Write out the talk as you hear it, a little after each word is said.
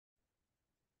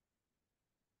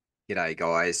G'day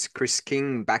guys, Chris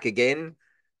King back again.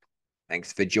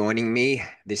 Thanks for joining me.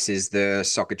 This is the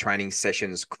soccer training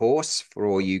sessions course for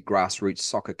all you grassroots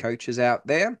soccer coaches out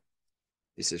there.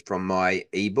 This is from my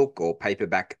ebook or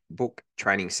paperback book,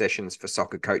 Training Sessions for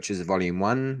Soccer Coaches, Volume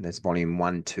 1. There's Volume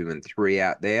 1, 2, and 3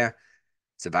 out there.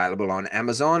 It's available on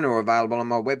Amazon or available on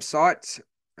my website.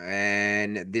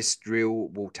 And this drill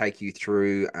will take you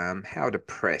through how to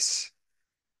press.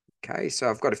 Okay, so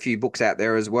I've got a few books out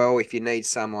there as well. If you need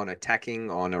some on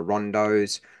attacking, on a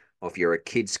rondos, or if you're a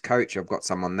kids coach, I've got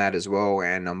some on that as well.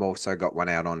 And I've also got one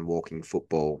out on walking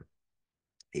football,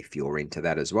 if you're into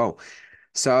that as well.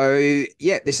 So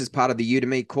yeah, this is part of the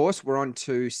Udemy course. We're on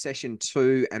to session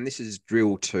 2, and this is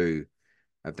drill 2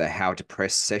 of the how to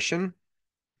press session.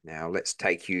 Now let's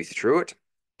take you through it.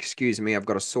 Excuse me, I've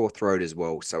got a sore throat as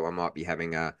well, so I might be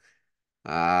having a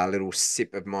little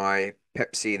sip of my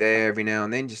Pepsi there every now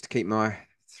and then just to keep my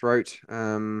throat,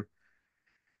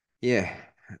 yeah,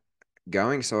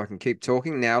 going so I can keep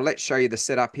talking. Now, let's show you the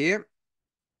setup here.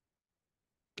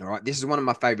 All right, this is one of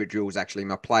my favorite drills, actually.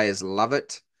 My players love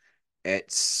it.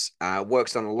 It's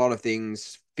works on a lot of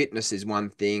things. Fitness is one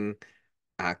thing.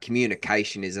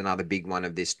 Communication is another big one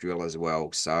of this drill as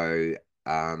well. So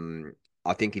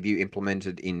I think if you implement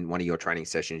it in one of your training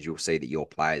sessions, you'll see that your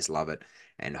players love it,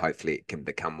 and hopefully it can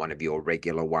become one of your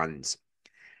regular ones.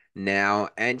 Now,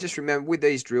 and just remember with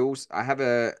these drills, I have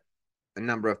a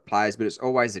number of players, but it's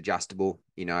always adjustable.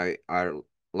 You know,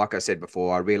 like I said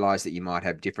before, I realize that you might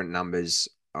have different numbers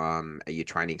at your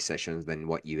training sessions than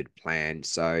what you had planned.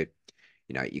 So,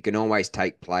 you know, you can always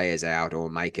take players out or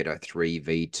make it a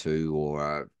 3v2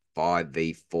 or a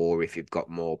 5v4 if you've got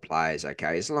more players,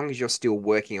 okay? As long as you're still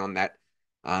working on that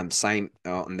same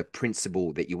on the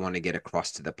principle that you want to get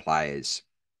across to the players.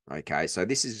 Okay, so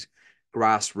this is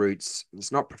grassroots.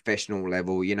 It's not professional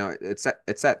level, you know, it's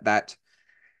at that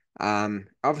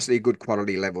obviously a good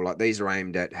quality level. Like these are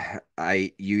aimed at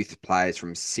youth players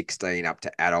from 16 up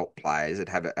to adult players that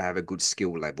have a good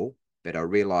skill level. But I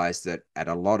realize that at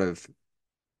a lot of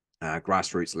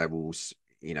grassroots levels,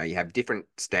 you know, you have different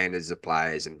standards of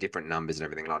players and different numbers and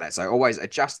everything like that. So always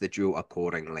adjust the drill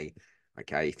accordingly.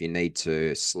 Okay, if you need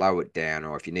to slow it down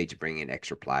or if you need to bring in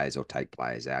extra players or take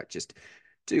players out, just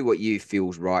do what you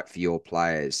feels right for your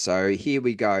players. So here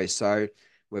we go. So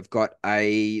we've got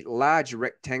a large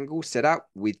rectangle set up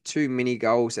with 2 mini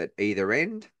goals at either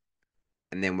end.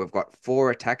 And then we've got 4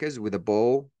 attackers with a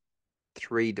ball,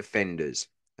 3 defenders.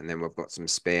 And then we've got some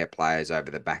spare players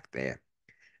over the back there.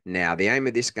 Now, the aim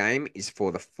of this game is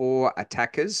for the 4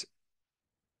 attackers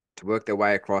to work their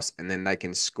way across, and then they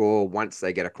can score once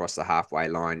they get across the halfway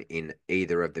line in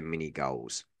either of the mini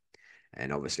goals.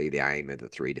 And obviously, the aim of the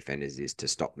 3 defenders is to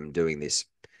stop them doing this.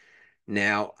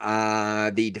 Now,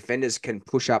 the defenders can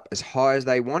push up as high as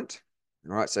they want.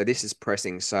 All right, so this is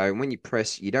pressing. So when you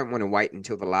press, you don't want to wait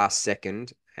until the last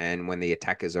second and when the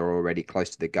attackers are already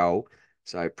close to the goal.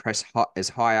 So press as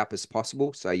high up as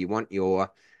possible. So you want your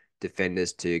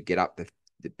defenders to get up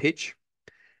the pitch.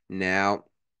 Now,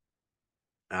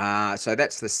 so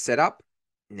that's the setup.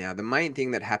 Now, the main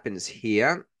thing that happens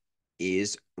here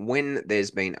is when there's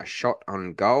been a shot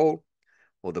on goal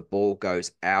or the ball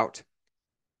goes out,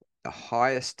 the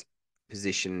highest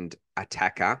positioned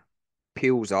attacker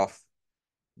peels off.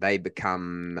 They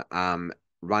become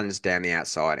runs down the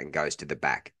outside and goes to the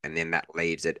back. And then that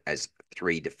leaves it as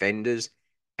 3 defenders.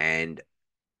 And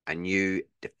a new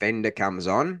defender comes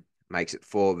on, makes it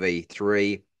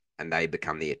 4v3, and they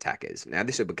become the attackers. Now,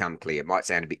 this will become clear. It might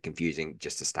sound a bit confusing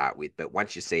just to start with, but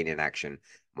once you've seen it in action,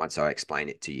 once I explain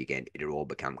it to you again, it'll all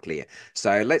become clear.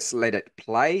 So let's let it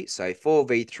play. So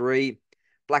 4v3,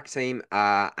 black team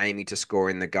are aiming to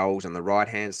score in the goals on the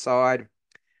right-hand side.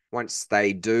 Once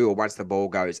they do, or once the ball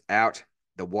goes out,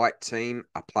 the white team,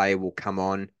 a player will come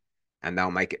on and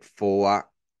they'll make it 4,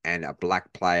 and a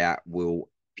black player will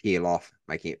peel off,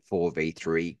 making it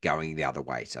 4v3 going the other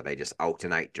way. So they just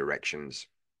alternate directions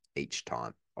each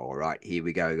time. All right, here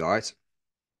we go, guys.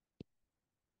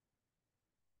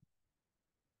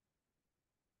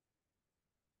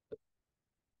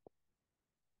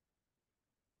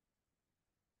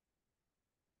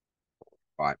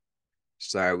 Right,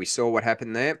 so we saw what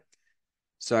happened there.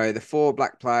 So the 4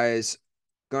 black players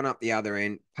gone up the other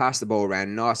end, passed the ball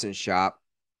around nice and sharp.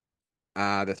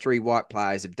 The 3 white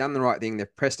players have done the right thing.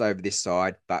 They've pressed over this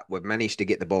side, but we've managed to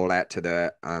get the ball out to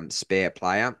the spare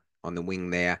player on the wing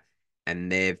there,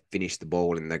 and they've finished the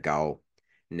ball in the goal.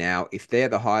 Now, if they're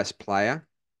the highest player,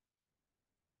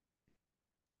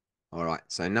 all right,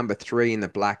 so number 3 in the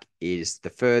black is the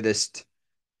furthest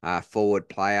forward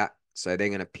player. So they're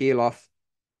going to peel off,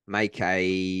 make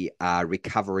a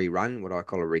recovery run, what I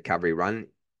call a recovery run.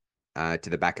 to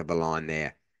the back of the line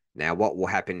there. Now, what will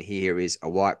happen here is a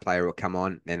white player will come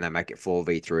on, then they make it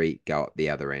 4v3, go up the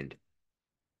other end.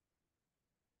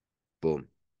 Boom.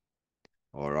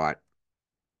 All right.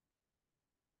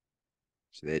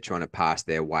 So they're trying to pass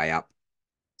their way up.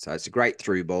 So it's a great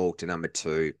through ball to number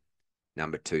 2.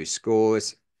 Number 2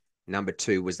 scores. Number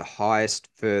 2 was the highest,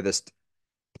 furthest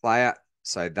player.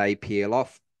 So they peel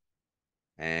off.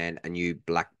 And a new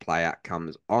black player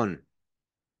comes on.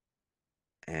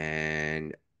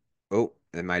 And, oh,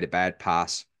 they made a bad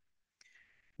pass.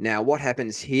 Now, what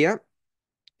happens here?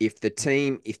 If the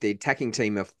attacking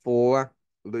team of 4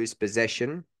 lose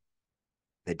possession,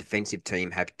 the defensive team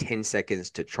have 10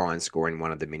 seconds to try and score in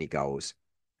one of the mini goals.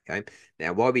 Okay.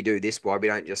 Now, why we do this, why we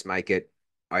don't just make it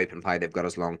open play, they've got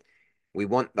as long. We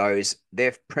want those,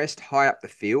 they've pressed high up the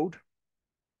field.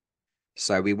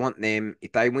 So we want them,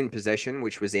 if they win possession,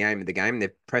 which was the aim of the game,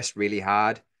 they've pressed really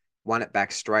hard, won it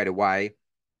back straight away.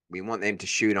 We want them to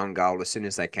shoot on goal as soon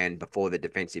as they can before the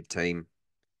defensive team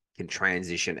can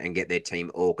transition and get their team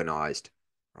organized.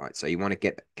 Right. So you want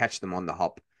to catch them on the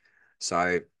hop.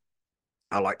 So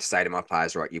I like to say to my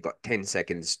players, right, you've got 10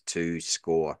 seconds to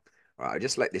score. All right, I'll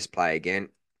just let this play again.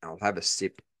 I'll have a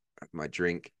sip of my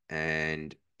drink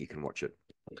and you can watch it.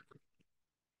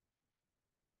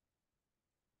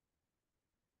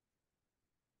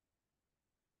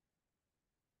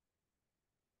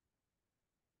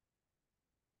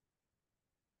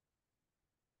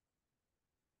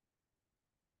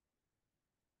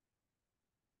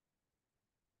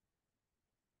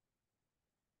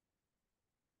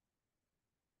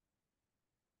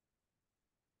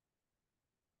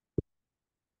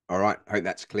 All right, hope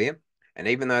that's clear. And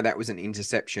even though that was an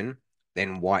interception,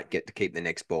 then white get to keep the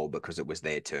next ball because it was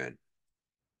their turn.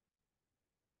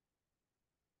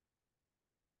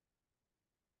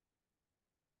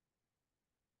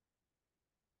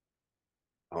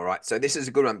 All right, so this is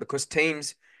a good one because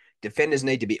defenders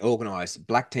need to be organized.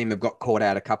 Black team have got caught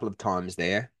out a couple of times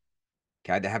there.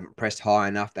 Okay, they haven't pressed high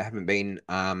enough. They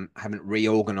haven't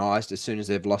reorganized. As soon as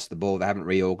they've lost the ball, they haven't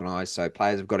reorganized. So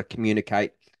players have got to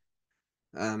communicate,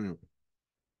 to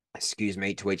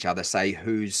each other. Say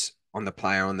who's on the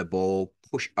player on the ball.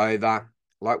 Push over,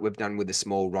 like we've done with the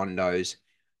small rondos.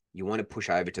 You want to push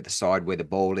over to the side where the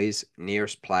ball is.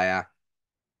 Nearest player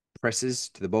presses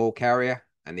to the ball carrier,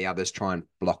 and the others try and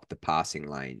block the passing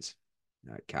lanes.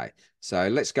 Okay, so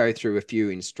let's go through a few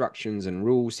instructions and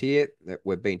rules here that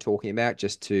we've been talking about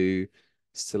just to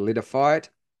solidify it.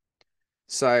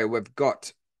 So we've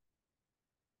got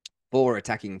 4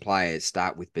 attacking players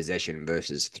start with possession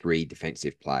versus 3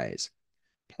 defensive players.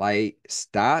 Play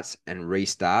starts and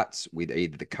restarts with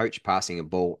either the coach passing a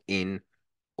ball in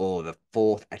or the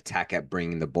 4th attacker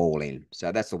bringing the ball in.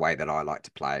 So that's the way that I like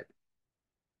to play it.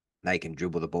 They can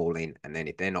dribble the ball in, and then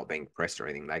if they're not being pressed or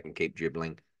anything, they can keep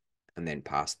dribbling and then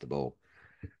pass the ball.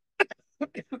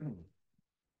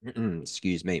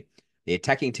 Excuse me. The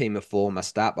attacking team of 4 must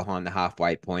start behind the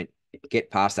halfway point,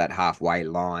 get past that halfway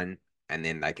line, and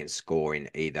then they can score in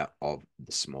either of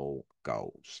the small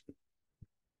goals.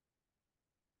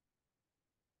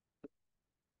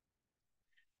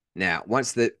 Now,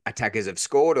 once the attackers have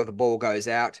scored or the ball goes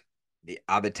out, the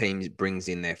other team brings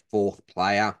in their 4th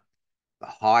player.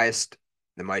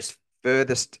 The most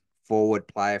furthest forward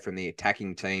player from the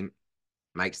attacking team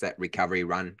makes that recovery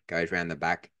run, goes around the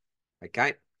back.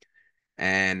 Okay.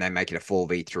 And they make it a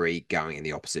 4v3 going in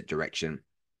the opposite direction.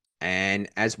 And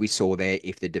as we saw there,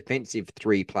 if the defensive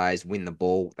 3 players win the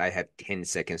ball, they have 10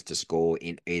 seconds to score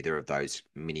in either of those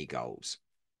mini goals.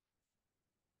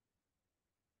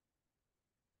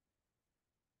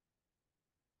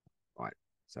 Right.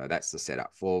 So that's the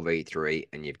setup, 4v3,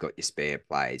 and you've got your spare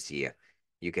players here.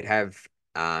 You could have,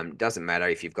 doesn't matter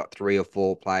if you've got 3 or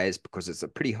 4 players because it's a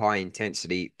pretty high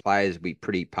intensity. Players will be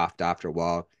pretty puffed after a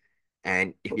while.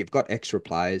 And if you've got extra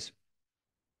players,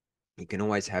 you can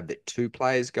always have the 2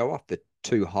 players go off, the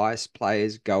 2 highest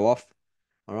players go off.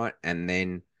 All right. And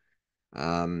then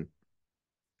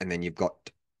you've got,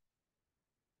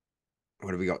 what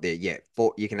have we got there? Yeah,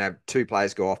 4. You can have 2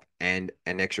 players go off and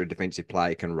an extra defensive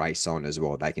player can race on as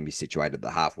well. They can be situated at the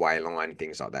halfway line,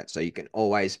 things like that. So you can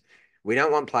always, we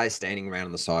don't want players standing around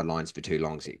on the sidelines for too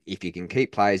long. So if you can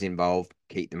keep players involved,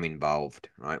 keep them involved,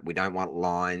 right? We don't want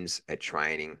lines at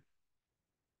training.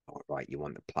 All right, you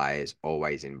want the players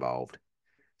always involved.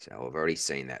 So I've already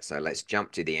seen that. So let's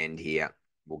jump to the end here.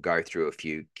 We'll go through a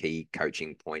few key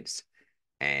coaching points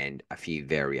and a few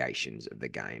variations of the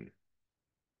game.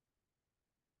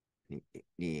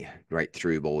 Yeah, great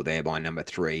through ball there by number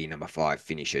 3. Number 5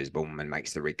 finishes, boom, and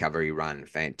makes the recovery run.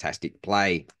 Fantastic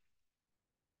play.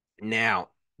 Now,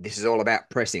 This is all about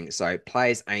pressing. So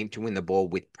players aim to win the ball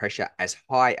with pressure as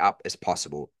high up as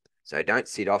possible. So don't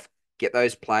sit off. Get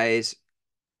those players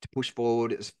to push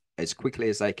forward as quickly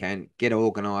as they can. Get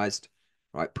organised,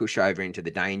 right? Push over into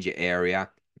the danger area.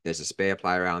 If there's a spare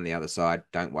player on the other side,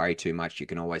 don't worry too much. You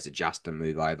can always adjust and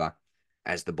move over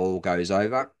as the ball goes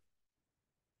over.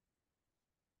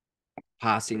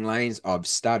 Passing lanes, I've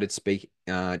started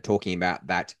talking about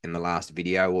that in the last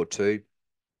video or two.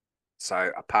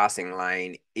 So a passing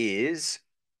lane is,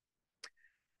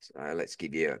 so let's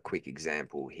give you a quick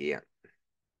example here.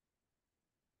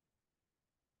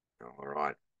 All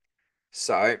right.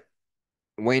 So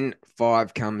when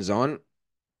 5 comes on,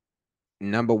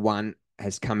 number 1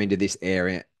 has come into this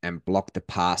area and blocked the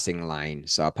passing lane.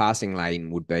 So a passing lane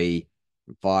would be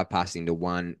 5 passing to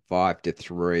 1, 5 to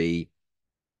 3,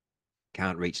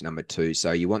 can't reach number 2.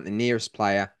 So you want the nearest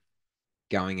player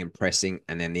going and pressing,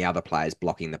 and then the other players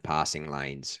blocking the passing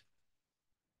lanes.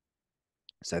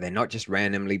 So they're not just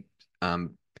randomly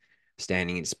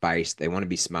standing in space. They want to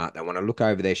be smart. They want to look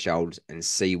over their shoulders and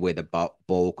see where the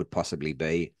ball could possibly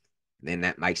be. Then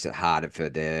that makes it harder for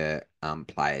the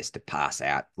players to pass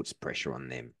out, puts pressure on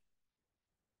them.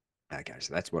 Okay,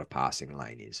 so that's what a passing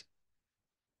lane is.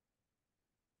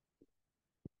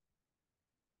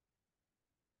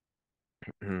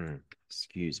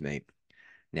 Excuse me.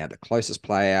 Now, the closest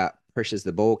player pressures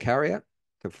the ball carrier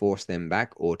to force them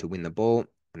back or to win the ball,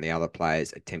 and the other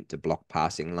players attempt to block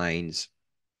passing lanes,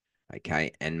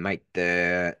 okay, and make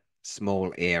the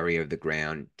small area of the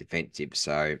ground defensive.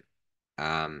 So,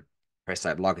 press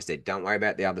over. Like I said, don't worry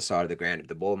about the other side of the ground. If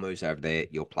the ball moves over there,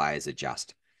 your players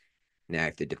adjust. Now,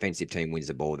 if the defensive team wins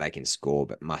the ball, they can score,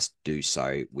 but must do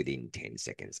so within 10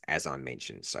 seconds, as I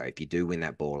mentioned. So if you do win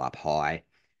that ball up high,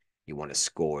 you want to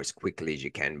score as quickly as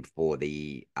you can before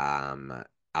the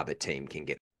other team can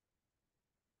get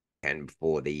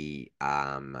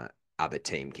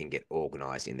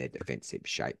organized in their defensive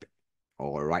shape.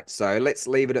 All right, so let's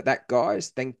leave it at that,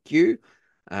 guys. Thank you.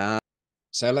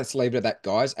 So let's leave it at that,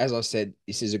 guys. As I said,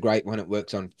 this is a great one. It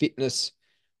works on fitness,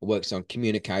 it works on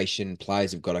communication.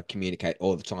 Players have got to communicate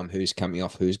all the time. Who's coming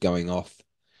off, who's going off,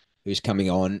 who's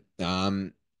coming on,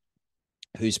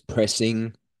 who's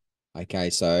pressing. Okay,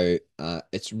 so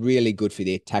it's really good for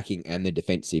the attacking and the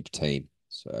defensive team.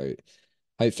 So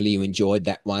hopefully you enjoyed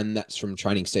that one. That's from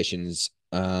Training Sessions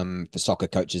for Soccer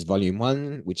Coaches Volume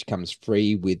 1, which comes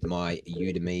free with my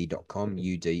udemy.com,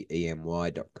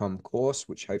 udemy.com course,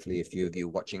 which hopefully a few of you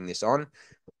are watching this on.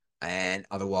 And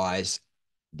otherwise,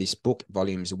 this book,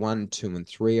 volumes 1, 2, and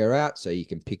 3 are out, so you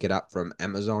can pick it up from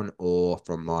Amazon or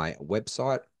from my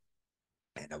website.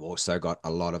 And I've also got a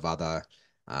lot of other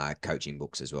coaching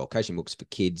books as well, coaching books for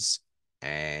kids,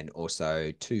 and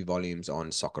also 2 volumes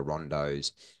on soccer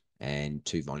rondos and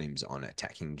 2 volumes on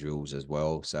attacking drills as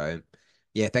well. So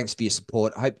yeah, thanks for your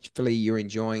support. Hopefully you're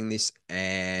enjoying this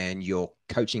and your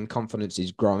coaching confidence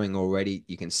is growing already.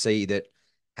 You can see that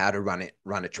how to run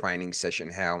a training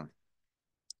session, how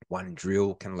one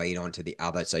drill can lead on to the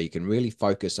other. So you can really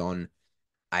focus on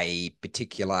a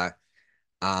particular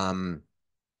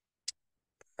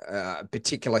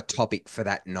topic for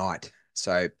that night.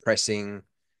 So pressing,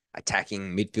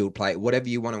 attacking, midfield play, whatever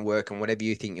you want to work on, whatever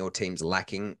you think your team's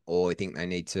lacking or you think they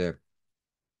need to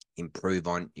improve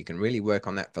on, you can really work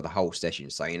on that for the whole session.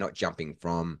 So you're not jumping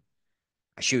from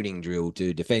a shooting drill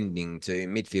to defending to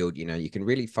midfield. You know, you can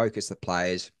really focus the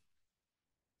players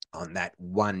on that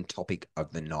one topic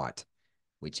of the night,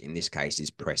 which in this case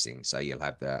is pressing. So you'll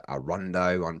have a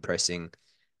rondo on pressing,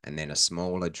 and then a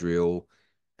smaller drill,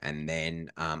 and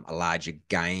then a larger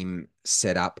game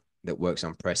setup that works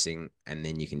on pressing, and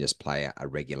then you can just play a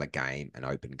regular game, an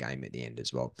open game at the end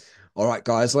as well. All right,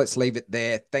 guys, let's leave it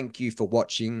there. Thank you for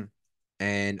watching,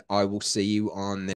 and I will see you on the